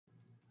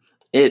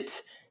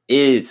It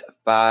is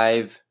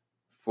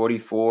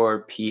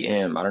 5:44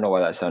 p.m. I don't know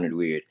why that sounded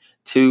weird.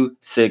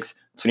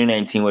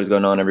 2/6/2019. What is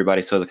going on,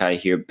 everybody? Solikai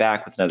here,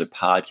 back with another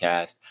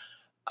podcast.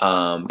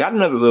 Got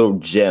another little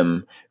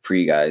gem for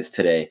you guys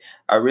today.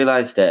 I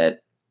realized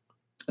that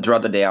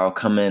throughout the day I'll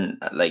come in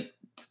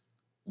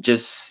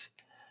just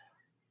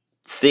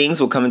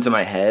things will come into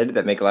my head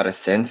that make a lot of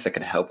sense that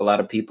could help a lot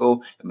of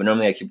people. But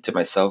normally I keep it to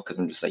myself because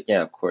I'm just like,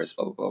 yeah, of course,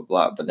 blah, blah, blah,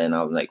 blah. But then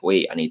I'm like,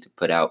 wait, I need to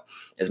put out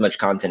as much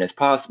content as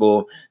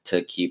possible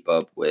to keep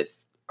up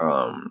with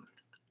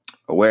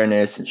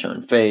awareness and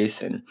showing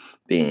face and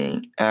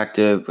being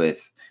active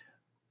with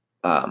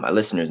my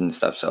listeners and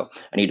stuff. So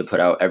I need to put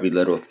out every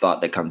little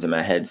thought that comes in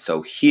my head.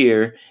 So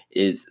here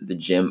is the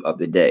gem of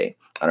the day.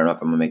 I don't know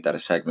if I'm gonna make that a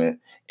segment.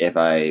 If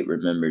I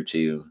remember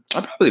to, I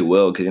probably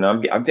will, because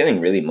I'm feeling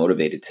really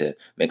motivated to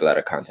make a lot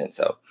of content.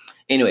 So,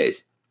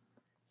 anyways,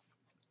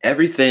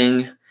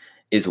 everything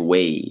is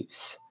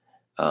waves.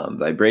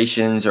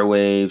 Vibrations are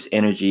waves.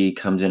 Energy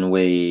comes in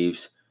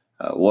waves.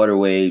 Water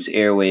waves,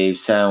 air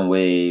waves, sound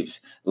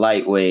waves,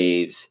 light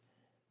waves.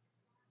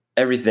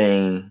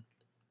 Everything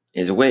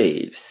is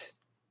waves.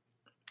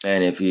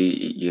 And if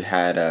you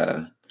had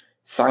a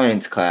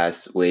science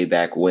class way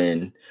back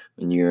when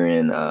you were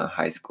in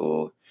high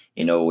school,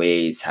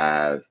 waves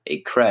have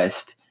a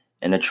crest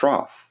and a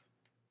trough.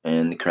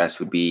 And the crest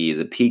would be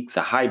the peak,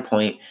 the high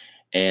point,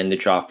 and the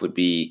trough would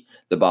be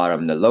the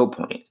bottom, the low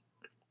point.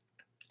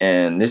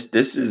 And this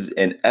is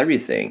in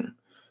everything.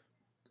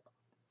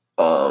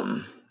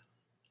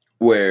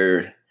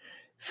 Where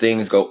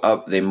things go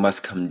up, they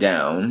must come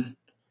down.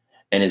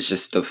 And it's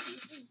just the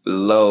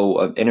flow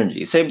of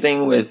energy. Same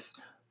thing with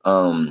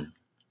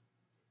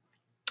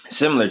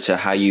similar to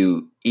how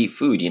you eat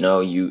food.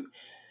 You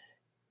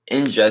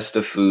ingest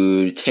the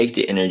food, take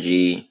the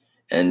energy,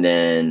 and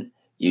then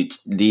you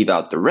leave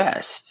out the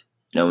rest,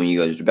 when you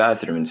go to the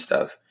bathroom and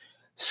stuff.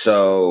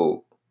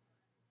 So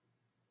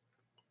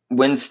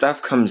when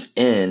stuff comes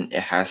in,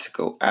 it has to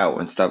go out.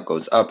 When stuff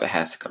goes up, it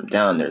has to come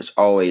down. There's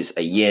always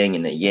a yin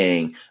and a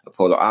yang, a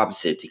polar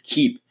opposite, to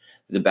keep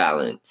the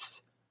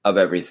balance of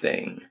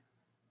everything.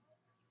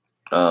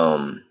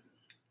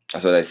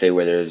 That's what I say,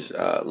 where there's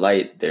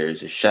light,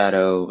 there's a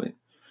shadow.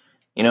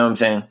 You know what I'm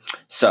saying?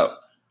 So,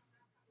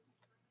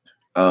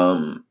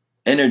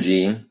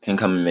 energy can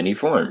come in many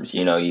forms.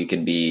 You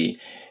could be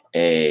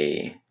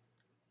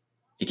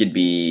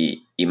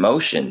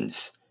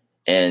emotions.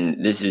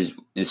 And this is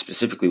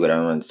specifically what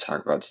I wanted to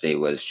talk about today,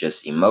 was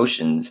just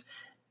emotions,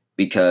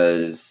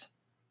 because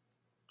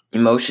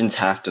emotions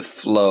have to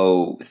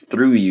flow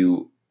through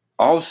you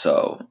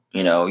also.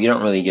 You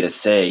don't really get a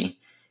say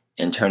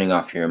in turning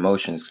off your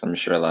emotions, because I'm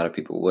sure a lot of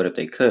people would if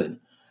they could.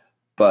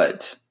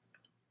 But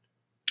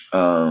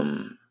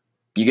you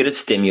get a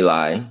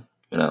stimuli,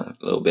 a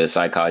little bit of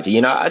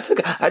psychology. I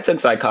took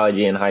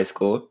psychology in high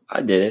school.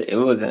 I did it. It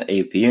wasn't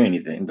AP or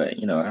anything, but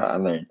I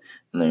learned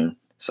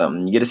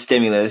something. You get a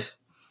stimulus,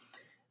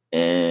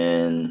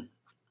 and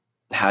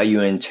how you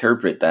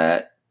interpret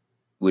that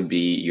would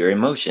be your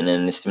emotion.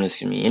 And the stimulus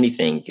can be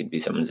anything. It could be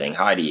someone saying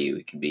hi to you.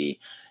 It could be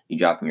you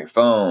dropping your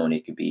phone.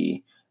 It could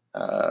be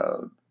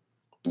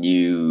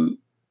you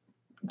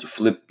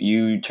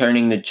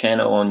turning the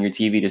channel on your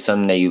TV to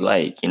something that you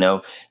like.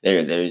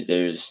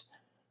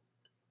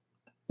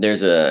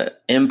 There's a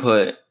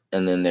input,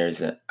 and then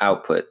there's an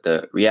output,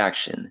 the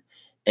reaction.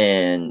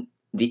 And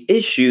the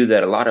issue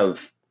that a lot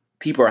of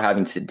people are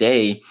having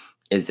today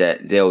is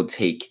that they'll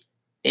take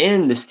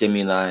in the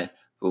stimuli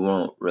but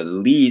won't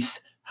release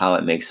how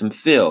it makes them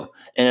feel.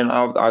 And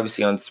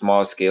obviously on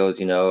small scales,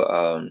 you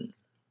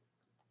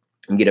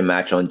get a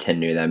match on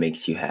Tinder that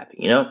makes you happy.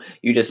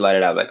 You just let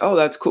it out like, oh,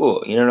 that's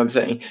cool. You know what I'm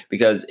saying?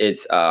 Because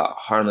it's a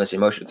harmless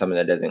emotion, something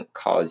that doesn't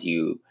cause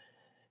you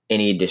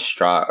any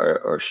distraught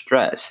or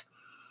stress.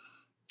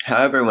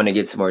 However, when it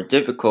gets more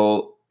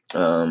difficult,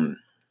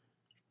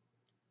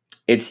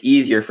 it's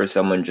easier for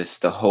someone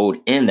just to hold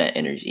in that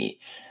energy.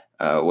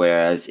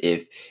 Whereas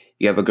if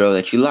you have a girl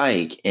that you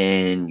like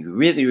and you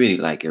really, really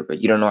like her,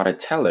 but you don't know how to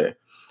tell her,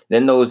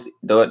 then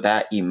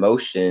that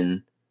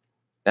emotion,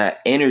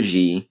 that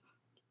energy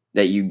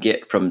that you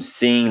get from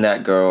seeing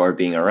that girl or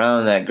being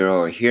around that girl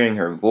or hearing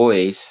her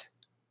voice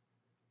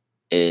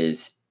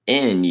is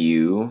in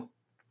you,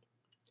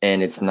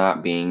 and it's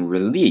not being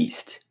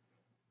released.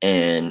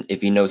 And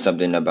if you know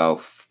something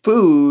about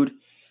food,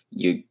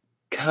 you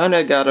kind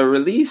of got to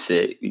release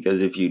it,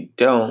 because if you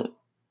don't,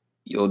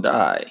 you'll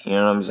die. You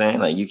know what I'm saying?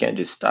 Like, you can't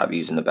just stop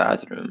using the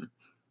bathroom.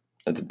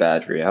 That's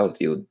bad for your health.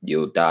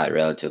 You'll die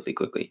relatively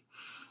quickly.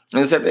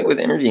 And the same thing with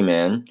energy,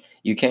 man.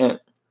 You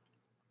can't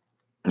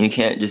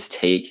just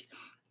take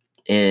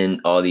in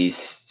all these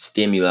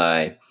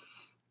stimuli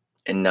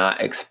and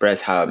not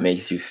express how it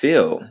makes you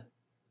feel.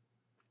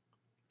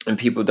 And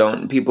people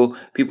don't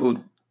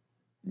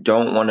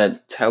want to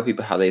tell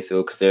people how they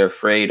feel, because they're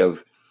afraid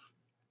of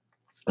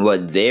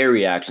what their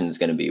reaction is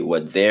going to be,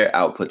 what their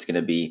output's going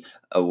to be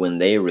when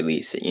they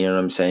release it. You know what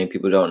I'm saying?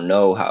 People don't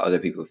know how other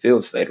people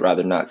feel, so they'd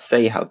rather not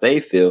say how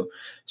they feel,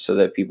 so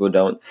that people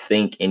don't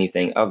think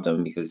anything of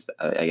them, because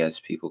I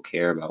guess people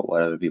care about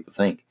what other people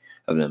think.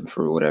 of them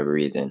for whatever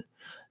reason.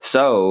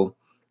 So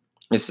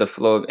it's the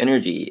flow of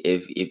energy.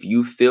 If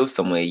you feel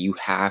some way, you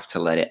have to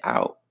let it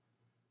out.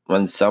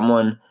 When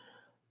someone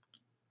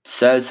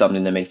says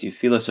something that makes you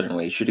feel a certain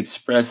way, you should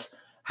express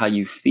how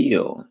you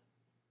feel,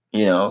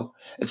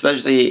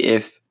 especially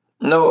if,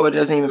 no, it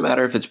doesn't even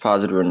matter if it's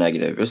positive or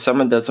negative. If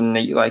someone does something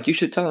that you like, you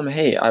should tell them,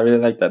 hey, I really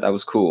like that. That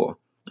was cool.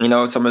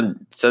 If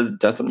someone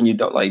does something you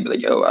don't like, be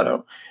like, yo, I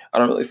don't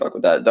really fuck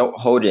with that. Don't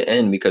hold it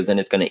in, because then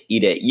it's going to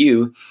eat at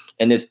you.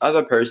 And this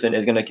other person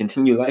is going to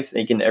continue life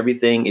thinking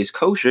everything is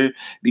kosher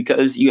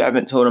because you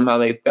haven't told them how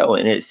they felt.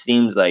 And it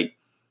seems like,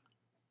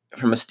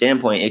 from a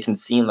standpoint, it can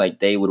seem like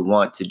they would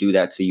want to do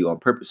that to you on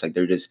purpose. Like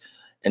they're just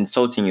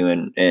insulting you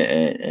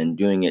and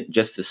doing it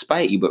just to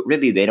spite you. But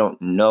really, they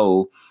don't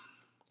know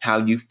how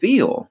you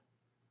feel.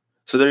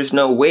 So there's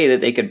no way that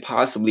they could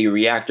possibly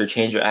react or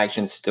change their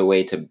actions to a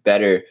way to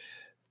better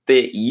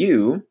fit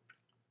you.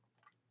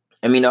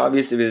 I mean,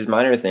 obviously, if it's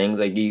minor things,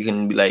 like you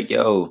can be like,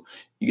 yo,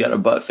 you got a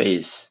butt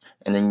face.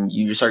 And then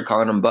you just start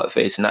calling him butt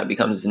face, and that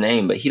becomes his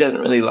name. But he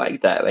doesn't really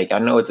like that. Like, I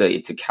know it's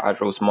a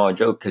casual, small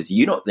joke because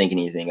you don't think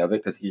anything of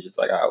it because he's just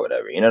like,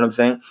 whatever. You know what I'm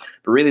saying?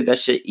 But really, that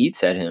shit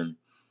eats at him.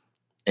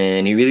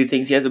 And he really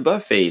thinks he has a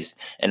butt face.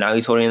 And now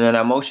he's holding that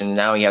emotion.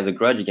 Now he has a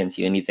grudge against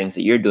you, and he thinks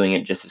that you're doing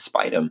it just to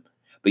spite him.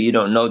 But you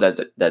don't know that's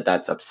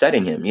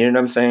upsetting him. You know what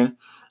I'm saying?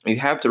 You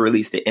have to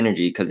release the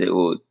energy because it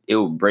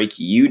will break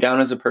you down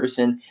as a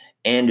person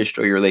and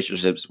destroy your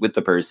relationships with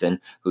the person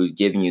who's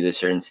giving you this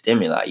certain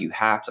stimuli. You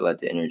have to let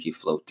the energy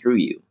flow through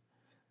you.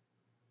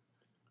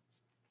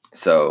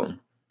 So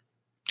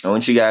I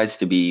want you guys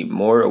to be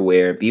more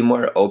aware, be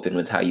more open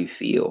with how you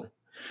feel.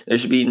 There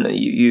should be,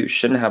 you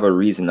shouldn't have a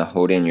reason to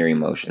hold in your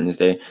emotions.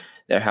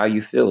 They're how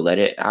you feel. Let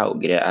it out.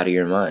 Get it out of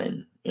your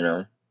mind.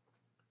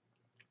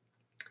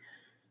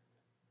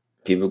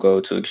 People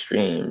go to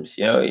extremes.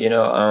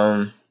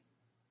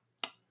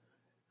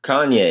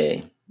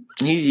 Kanye,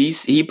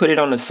 he put it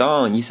on a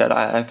song. He said,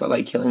 I felt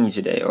like killing you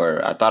today,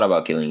 or I thought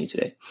about killing you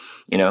today,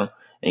 and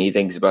he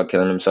thinks about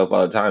killing himself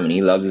all the time, and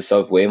he loves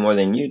himself way more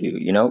than you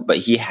do, but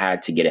he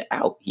had to get it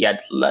out. He had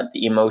to let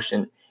the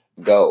emotion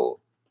go,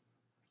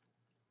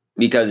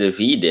 because if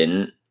he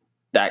didn't,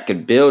 that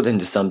could build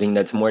into something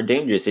that's more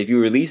dangerous. If you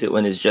release it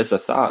when it's just a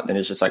thought, then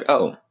it's just like,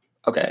 oh,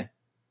 okay,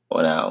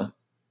 well, now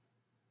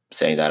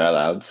saying that out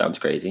loud sounds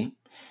crazy.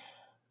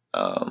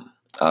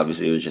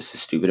 Obviously, it was just a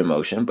stupid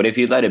emotion. But if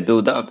you let it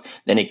build up,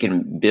 then it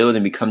can build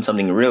and become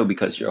something real,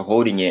 because you're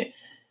holding it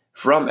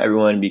from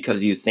everyone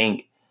because you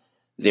think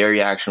their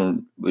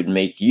reaction would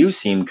make you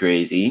seem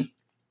crazy,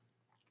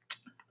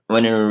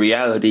 when in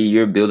reality,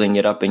 you're building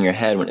it up in your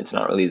head when it's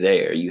not really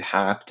there. You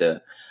have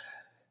to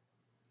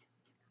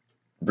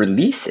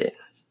release it.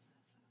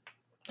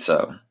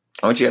 So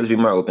I want you guys to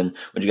be more open.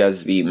 I want you guys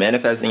to be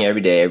manifesting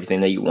every day, everything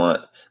that you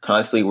want,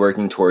 constantly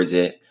working towards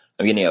it.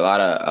 I'm getting a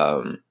lot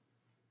of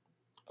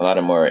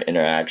more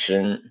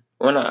interaction.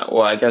 I don't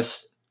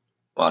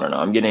know.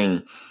 I'm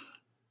getting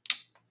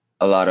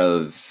a lot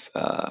of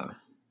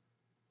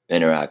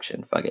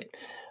interaction. Fuck it.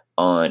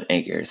 On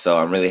Anchor. So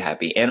I'm really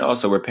happy. And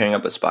also, we're pairing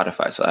up with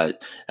Spotify. So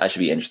that should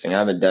be interesting. I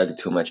haven't dug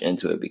too much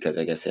into it because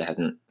I guess it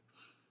hasn't.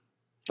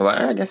 Well,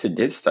 I guess it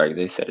did start.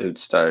 They said it would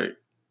start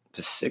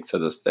the 6th or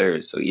the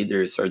 3rd. So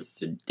either it starts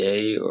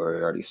today or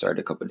it already started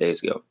a couple of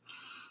days ago.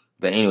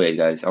 But anyway,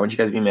 guys, I want you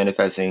guys to be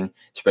manifesting,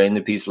 spreading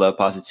the peace, love,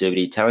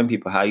 positivity, telling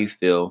people how you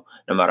feel,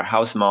 no matter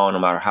how small, no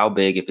matter how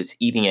big. If it's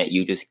eating at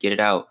you, just get it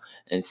out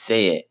and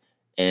say it.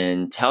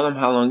 And tell them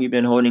how long you've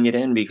been holding it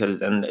in, because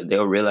then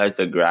they'll realize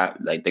the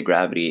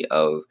gravity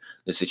of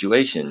the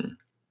situation.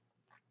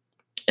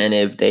 And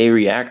if they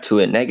react to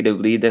it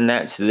negatively, then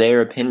that's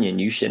their opinion.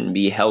 You shouldn't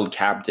be held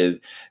captive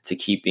to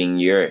keeping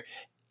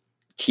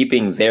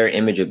their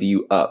image of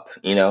you up,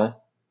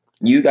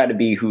 You got to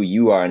be who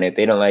you are, and if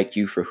they don't like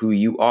you for who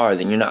you are,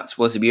 then you're not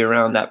supposed to be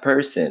around that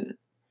person.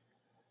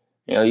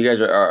 You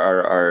guys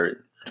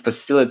are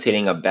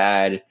facilitating a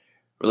bad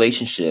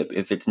relationship.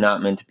 If it's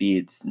not meant to be,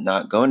 it's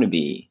not going to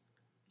be.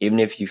 Even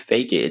if you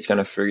fake it, it's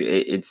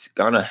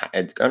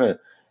gonna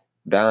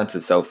balance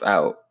itself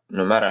out.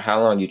 No matter how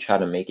long you try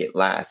to make it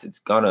last, it's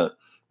gonna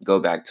go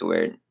back to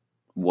where it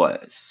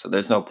was. So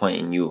there's no point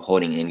in you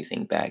holding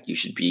anything back. You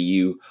should be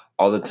you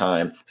all the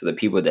time, so the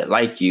people that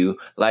like you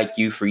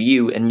for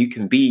you, and you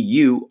can be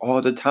you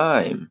all the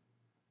time.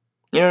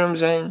 You know what I'm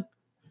saying?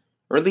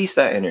 Release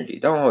that energy.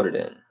 Don't hold it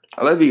in.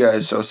 I love you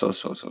guys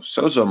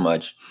so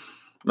much.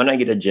 When I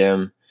get a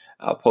gym,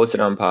 I'll post it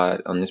on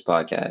this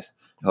podcast.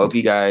 I hope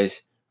you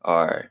guys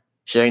are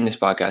sharing this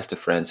podcast to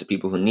friends, to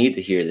people who need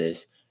to hear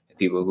this, and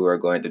people who are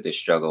going through this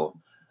struggle.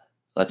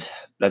 Let's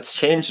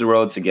change the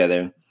world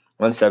together,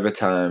 one step at a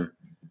time,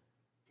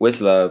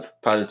 with love,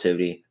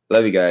 positivity.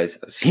 Love you guys.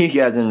 I'll see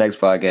you guys in the next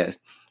podcast.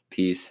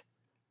 Peace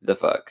the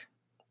fuck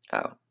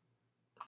out.